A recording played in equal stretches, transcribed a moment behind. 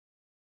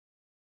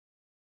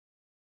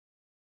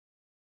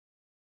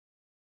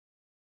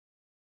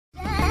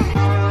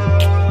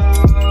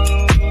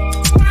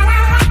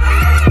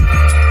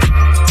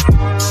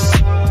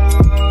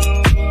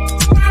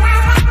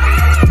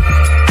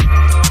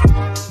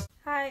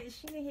is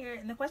Sheena here,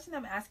 and the question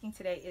I'm asking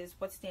today is,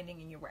 what's standing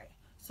in your way?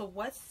 So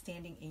what's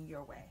standing in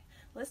your way?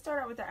 Let's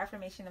start out with the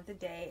affirmation of the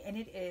day, and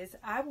it is,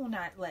 I will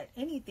not let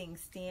anything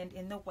stand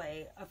in the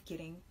way of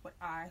getting what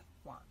I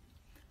want.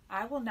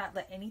 I will not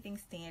let anything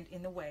stand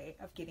in the way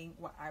of getting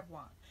what I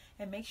want.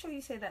 And make sure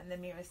you say that in the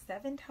mirror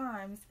 7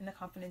 times in the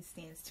confidence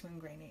stance to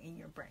ingrain it in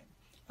your brain.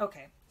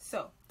 Okay,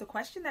 so the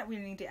question that we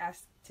need to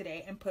ask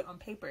today and put on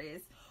paper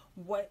is,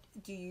 what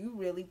do you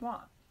really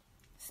want?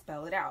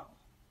 Spell it out.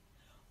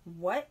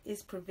 What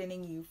is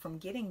preventing you from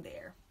getting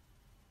there?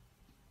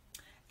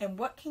 And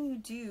what can you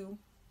do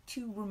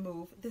to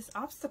remove this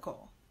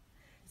obstacle?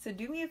 So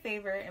do me a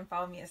favor and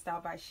follow me at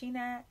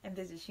StyleBySheena and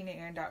visit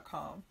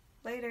SheenaAaron.com.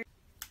 Later.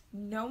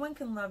 No one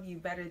can love you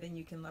better than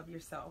you can love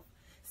yourself.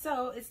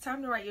 So it's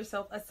time to write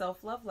yourself a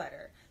self-love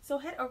letter. So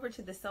head over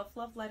to the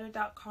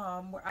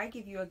selfloveletter.com where I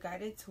give you a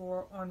guided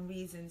tour on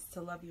reasons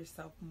to love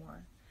yourself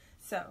more.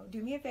 So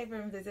do me a favor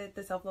and visit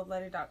the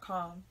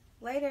selfloveletter.com.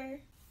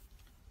 Later.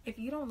 If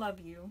you don't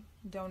love you,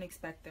 don't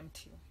expect them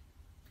to.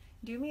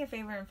 Do me a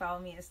favor and follow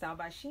me at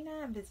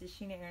StyleBySheena and visit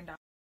SheenaAaron.com.